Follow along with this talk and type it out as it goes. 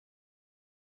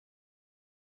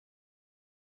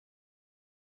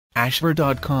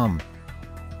ashver.com.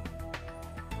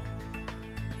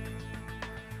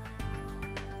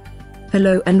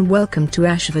 Hello and welcome to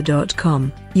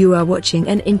ashver.com. You are watching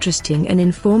an interesting and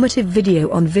informative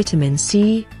video on vitamin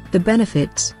C, the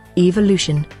benefits,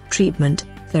 evolution, treatment,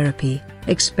 therapy,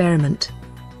 experiment.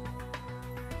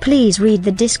 Please read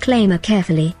the disclaimer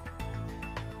carefully.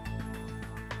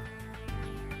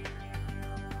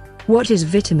 What is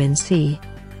vitamin C?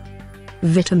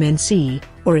 Vitamin C,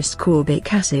 or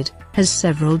ascorbic acid, has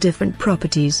several different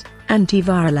properties: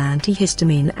 antiviral,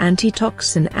 antihistamine,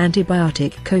 antitoxin,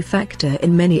 antibiotic, cofactor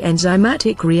in many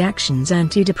enzymatic reactions,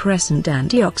 antidepressant,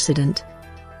 antioxidant.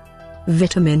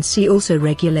 Vitamin C also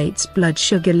regulates blood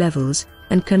sugar levels,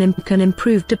 and can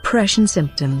improve depression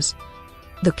symptoms.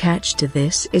 The catch to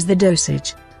this is the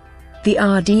dosage. The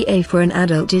RDA for an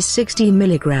adult is 60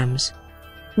 mg.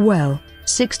 Well,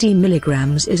 60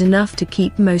 mg is enough to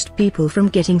keep most people from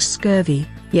getting scurvy,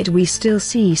 yet we still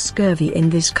see scurvy in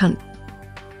this country.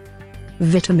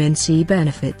 Vitamin C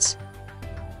benefits.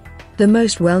 The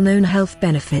most well-known health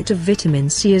benefit of vitamin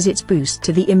C is its boost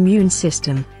to the immune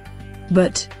system.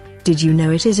 But, did you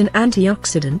know it is an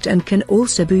antioxidant and can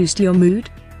also boost your mood?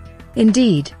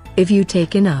 Indeed, if you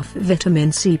take enough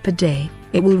vitamin C per day,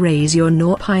 it will raise your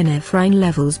norepinephrine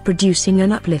levels, producing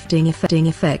an uplifting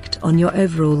effect on your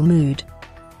overall mood.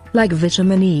 Like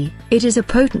vitamin E, it is a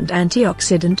potent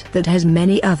antioxidant that has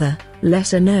many other,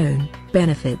 lesser-known,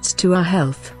 benefits to our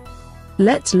health.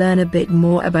 Let's learn a bit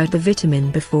more about the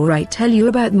vitamin before I tell you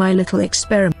about my little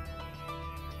experiment.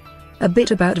 A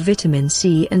bit about vitamin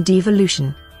C and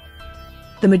evolution.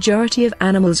 The majority of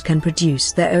animals can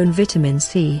produce their own vitamin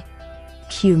C.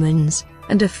 Humans,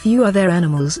 and a few other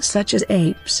animals such as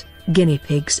apes, guinea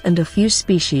pigs and a few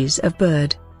species of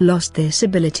bird, lost this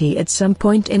ability at some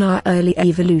point in our early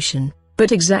evolution,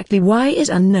 but exactly why is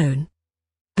unknown.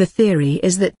 The theory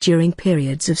is that during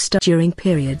periods of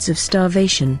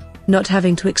starvation, not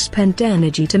having to expend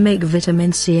energy to make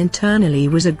vitamin C internally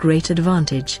was a great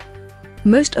advantage.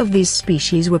 Most of these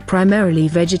species were primarily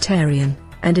vegetarian,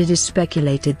 and it is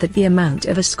speculated that the amount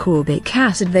of ascorbic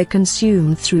acid they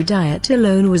consumed through diet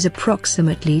alone was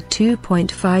approximately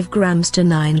 2.5 grams to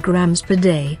 9 grams per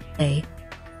day.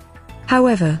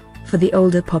 However, for the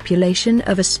older population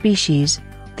of a species,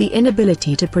 the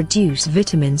inability to produce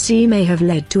vitamin C may have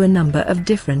led to a number of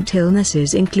different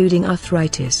illnesses, including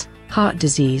arthritis, heart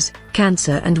disease,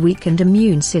 cancer and weakened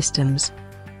immune systems.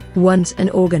 Once an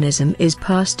organism is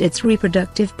past its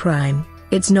reproductive prime,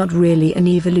 it's not really an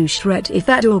evolution threat if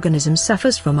that organism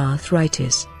suffers from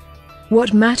arthritis.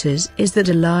 What matters is that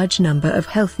a large number of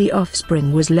healthy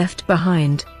offspring was left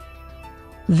behind.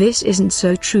 This isn't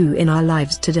so true in our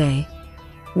lives today.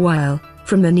 While,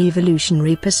 from an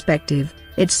evolutionary perspective,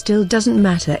 it still doesn't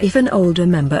matter if an older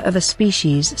member of a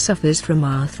species suffers from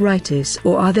arthritis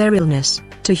or other illness,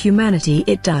 to humanity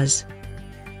it does.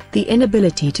 The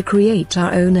inability to create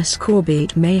our own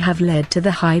ascorbate may have led to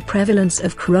the high prevalence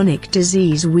of chronic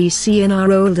disease we see in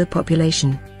our older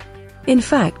population. In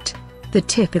fact, the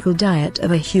typical diet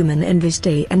of a human in this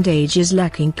day and age is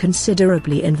lacking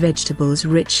considerably in vegetables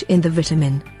rich in the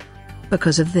vitamin.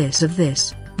 Because of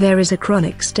this, there is a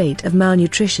chronic state of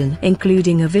malnutrition,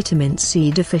 including a vitamin C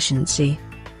deficiency.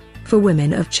 For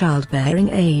women of childbearing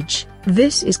age,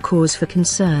 this is cause for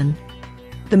concern.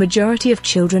 The majority of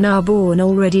children are born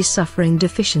already suffering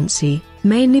deficiency,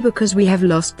 mainly because we have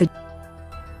lost the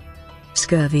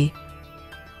scurvy.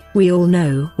 We all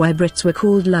know why Brits were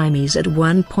called limeys at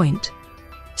one point.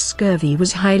 Scurvy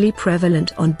was highly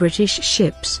prevalent on British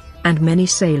ships, and many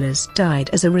sailors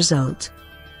died as a result.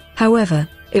 However,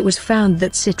 it was found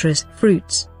that citrus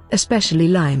fruits, especially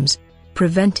limes,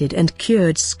 prevented and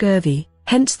cured scurvy,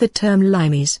 hence the term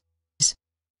limeys.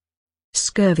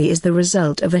 Scurvy is the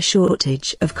result of a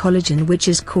shortage of collagen, which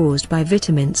is caused by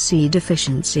vitamin C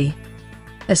deficiency.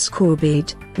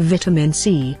 Ascorbate, vitamin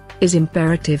C, is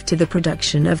imperative to the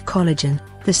production of collagen,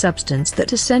 the substance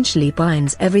that essentially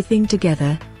binds everything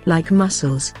together, like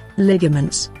muscles,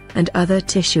 ligaments, and other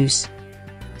tissues.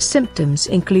 Symptoms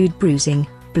include bruising,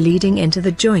 bleeding into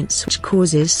the joints which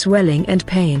causes swelling and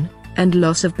pain, and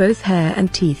loss of both hair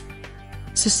and teeth.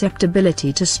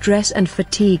 Susceptibility to stress and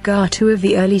fatigue are two of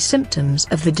the early symptoms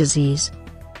of the disease.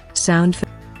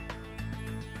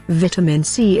 Vitamin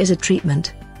C is a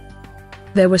treatment.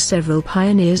 There were several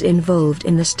pioneers involved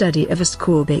in the study of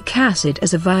ascorbic acid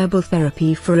as a viable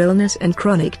therapy for illness and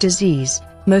chronic disease,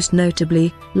 most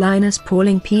notably, Linus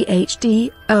Pauling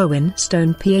Ph.D., Erwin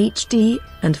Stone Ph.D.,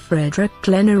 and Frederick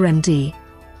Klenner MD.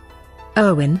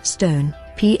 Erwin Stone,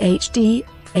 Ph.D.,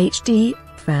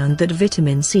 found that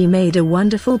vitamin C made a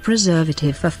wonderful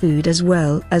preservative for food as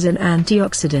well as an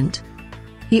antioxidant.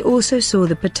 He also saw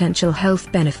the potential health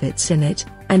benefits in it,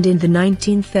 and in the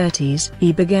 1930s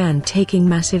he began taking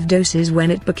massive doses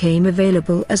when it became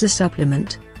available as a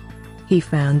supplement. He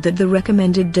found that the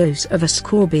recommended dose of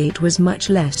ascorbate was much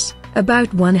less,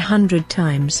 about 100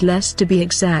 times less to be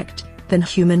exact, than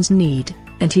humans need,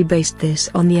 and he based this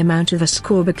on the amount of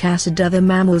ascorbic acid other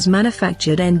mammals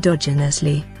manufactured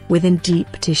endogenously, within deep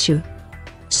tissue.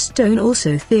 Stone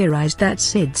also theorized that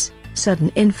SIDS, sudden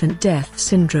infant death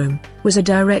syndrome, was a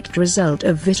direct result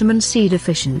of vitamin C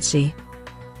deficiency.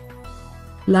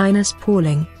 Linus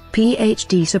Pauling,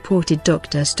 Ph.D., supported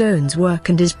Dr. Stone's work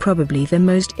and is probably the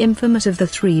most infamous of the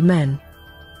three men.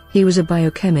 He was a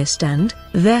biochemist and,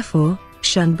 therefore,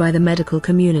 shunned by the medical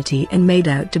community and made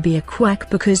out to be a quack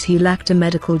because he lacked a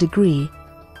medical degree.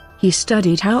 He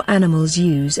studied how animals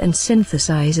use and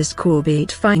synthesize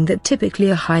ascorbate, finding that typically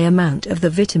a high amount of the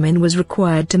vitamin was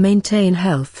required to maintain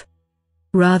health.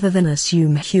 Rather than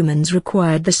assume humans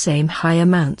required the same high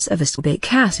amounts of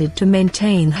ascorbic acid to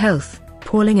maintain health,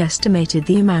 Pauling estimated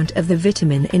the amount of the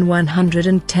vitamin in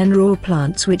 110 raw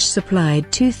plants which supplied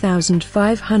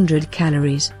 2,500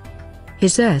 calories.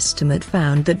 His estimate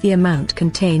found that the amount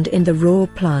contained in the raw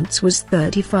plants was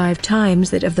 35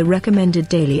 times that of the recommended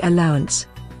daily allowance.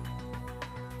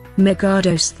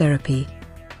 Megadose Therapy.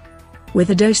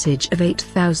 With a dosage of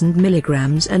 8,000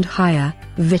 mg and higher,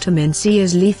 vitamin C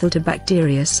is lethal to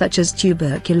bacteria such as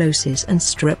tuberculosis and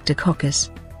streptococcus.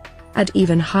 At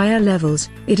even higher levels,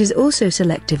 it is also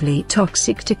selectively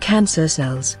toxic to cancer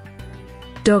cells.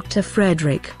 Dr.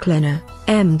 Frederick Klenner,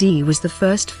 MD, was the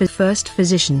first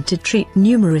physician to treat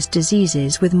numerous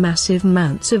diseases with massive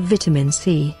amounts of vitamin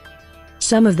C.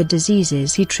 Some of the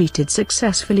diseases he treated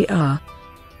successfully are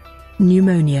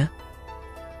pneumonia,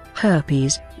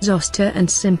 herpes zoster and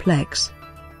simplex,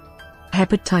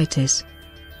 hepatitis,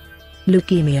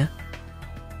 leukemia,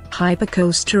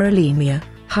 hypercholesterolemia,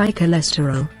 high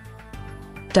cholesterol,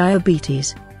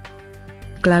 diabetes,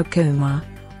 glaucoma,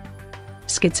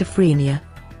 schizophrenia,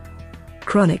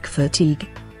 chronic fatigue,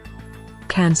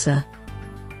 cancer,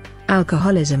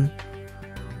 alcoholism,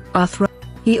 arthritis.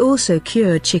 He also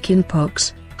cured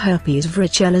chickenpox, herpes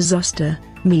varicella zoster,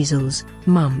 measles,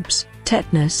 mumps,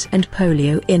 tetanus and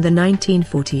polio in the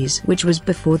 1940s, which was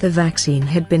before the vaccine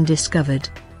had been discovered.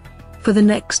 For the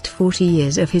next 40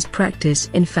 years of his practice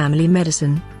in family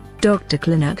medicine, Dr.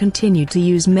 Klenner continued to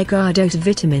use megadose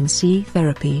vitamin C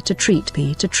therapy to treat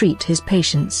his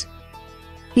patients.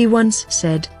 He once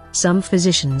said, "Some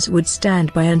physicians would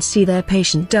stand by and see their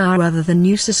patient die rather than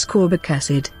use ascorbic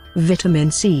acid,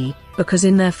 vitamin C, because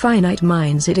in their finite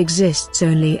minds it exists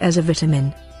only as a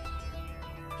vitamin."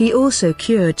 He also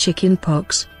cured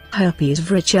chickenpox, herpes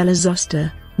varicella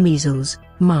zoster, measles,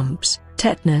 mumps,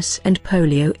 tetanus and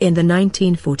polio in the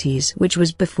 1940s, which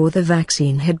was before the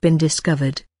vaccine had been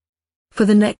discovered. For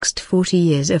the next 40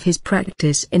 years of his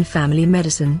practice in family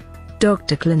medicine,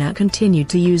 Dr. Klenner continued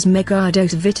to use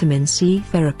megadose vitamin C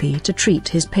therapy to treat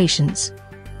his patients.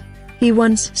 He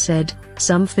once said,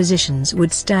 "Some physicians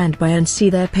would stand by and see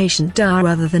their patient die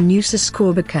rather than use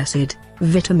ascorbic acid,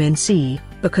 vitamin C,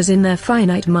 because in their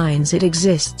finite minds it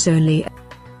exists only."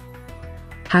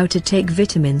 How to take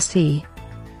vitamin C.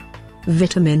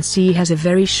 Vitamin C has a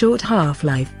very short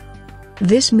half-life.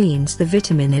 This means the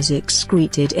vitamin is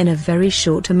excreted in a very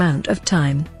short amount of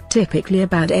time, typically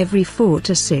about every 4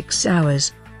 to 6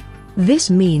 hours. This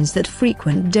means that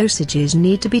frequent dosages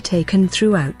need to be taken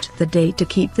throughout the day to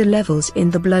keep the levels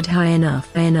in the blood high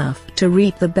enough to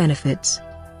reap the benefits.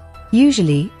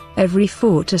 Usually, every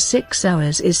 4 to 6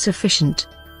 hours is sufficient.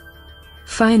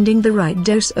 Finding the right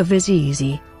dose of is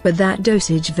easy, but that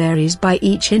dosage varies by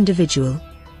each individual.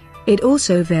 It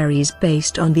also varies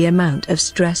based on the amount of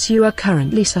stress you are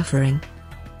currently suffering.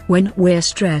 When we're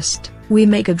stressed, we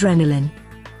make adrenaline.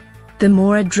 The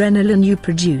more adrenaline you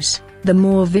produce, the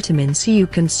more vitamin C you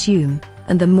consume,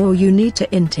 and the more you need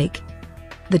to intake.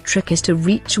 The trick is to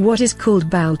reach what is called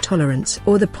bowel tolerance,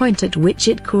 or the point at which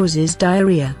it causes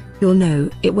diarrhea. You'll know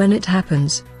it when it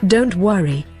happens, don't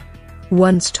worry.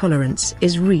 Once tolerance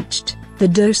is reached, the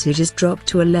dosage is dropped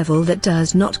to a level that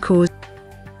does not cause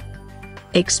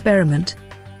experiment.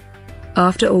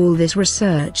 After all this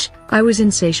research, I was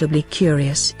insatiably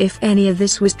curious if any of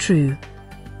this was true.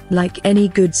 Like any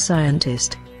good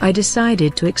scientist, I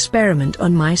decided to experiment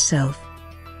on myself.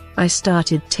 I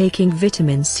started taking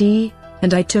vitamin C,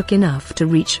 and I took enough to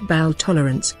reach bowel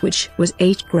tolerance, which was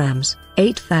 8 grams,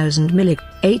 8,000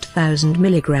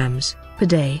 milligrams, per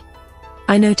day.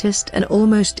 I noticed an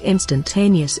almost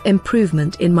instantaneous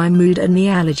improvement in my mood, and the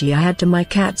allergy I had to my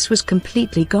cats was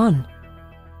completely gone.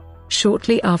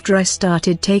 Shortly after I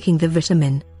started taking the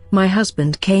vitamin, My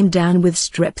husband came down with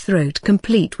strep throat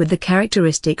complete with the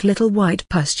characteristic little white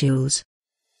pustules.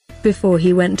 Before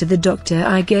he went to the doctor,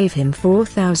 I gave him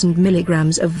 4,000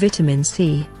 milligrams of vitamin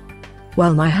C.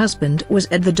 While my husband was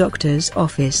at the doctor's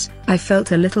office, I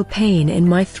felt a little pain in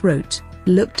my throat,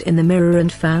 looked in the mirror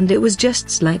and found it was just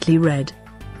slightly red.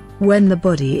 When the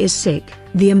body is sick,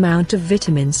 the amount of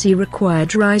vitamin C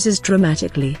required rises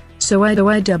dramatically, so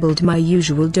I doubled my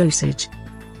usual dosage.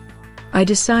 I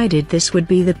decided this would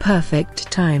be the perfect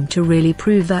time to really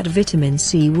prove that vitamin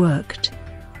C worked.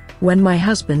 When my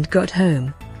husband got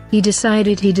home, he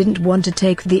decided he didn't want to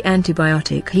take the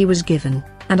antibiotic he was given,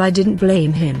 and I didn't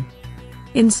blame him.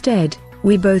 Instead,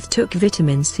 we both took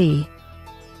vitamin C.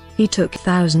 He took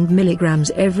 1,000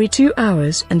 milligrams every 2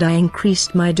 hours and I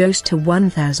increased my dose to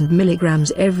 1,000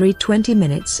 milligrams every 20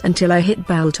 minutes until I hit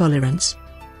bowel tolerance.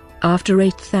 After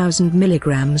 8,000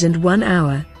 milligrams and 1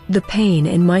 hour, the pain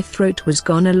in my throat was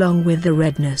gone along with the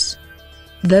redness.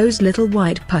 Those little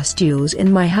white pustules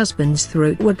in my husband's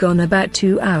throat were gone about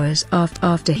 2 hours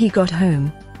after he got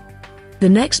home. The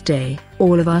next day,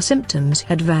 all of our symptoms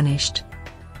had vanished.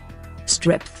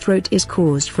 Strep throat is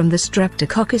caused from the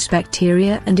Streptococcus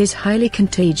bacteria and is highly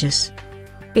contagious.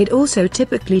 It also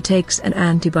typically takes an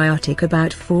antibiotic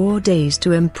about 4 days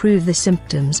to improve the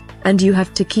symptoms, and you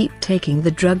have to keep taking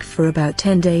the drug for about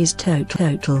 10 days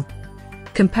total.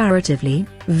 Comparatively,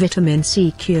 vitamin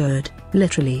C cured,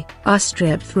 literally, our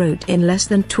strep throat in less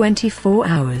than 24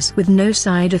 hours with no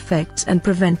side effects and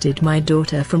prevented my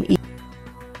daughter from eating.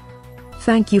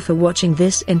 Thank you for watching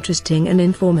this interesting and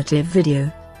informative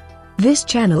video. This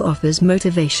channel offers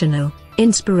motivational,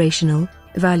 inspirational,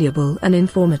 valuable and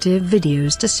informative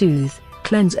videos to soothe,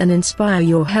 cleanse and inspire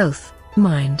your health,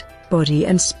 mind, body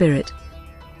and spirit.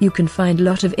 You can find a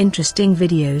lot of interesting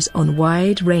videos on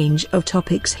wide range of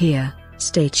topics here.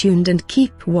 Stay tuned and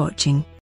keep watching.